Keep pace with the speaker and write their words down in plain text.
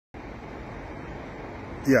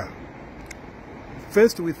Yeah.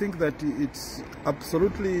 First, we think that it's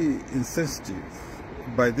absolutely insensitive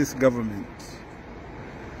by this government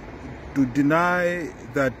to deny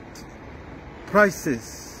that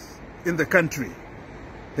prices in the country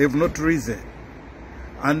have not risen.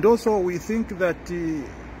 And also we think that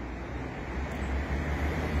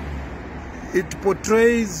it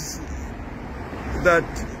portrays that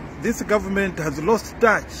this government has lost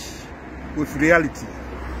touch with reality.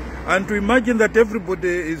 And to imagine that everybody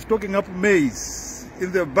is talking up maize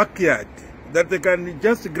in their backyard, that they can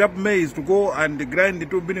just grab maize to go and grind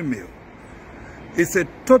into mini meal, it's a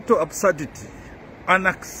total absurdity,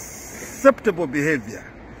 unacceptable behavior.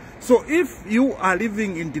 So if you are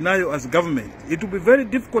living in denial as government, it will be very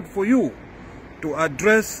difficult for you to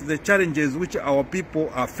address the challenges which our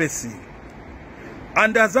people are facing.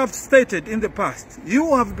 And as I've stated in the past,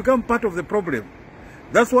 you have become part of the problem.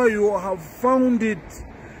 That's why you have found it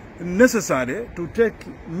necessary to take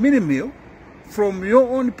mini meal from your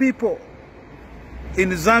own people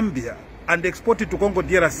in Zambia and export it to Congo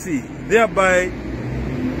DRC, thereby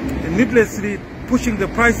needlessly pushing the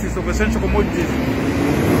prices of essential commodities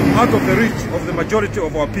out of the reach of the majority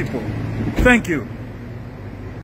of our people. Thank you.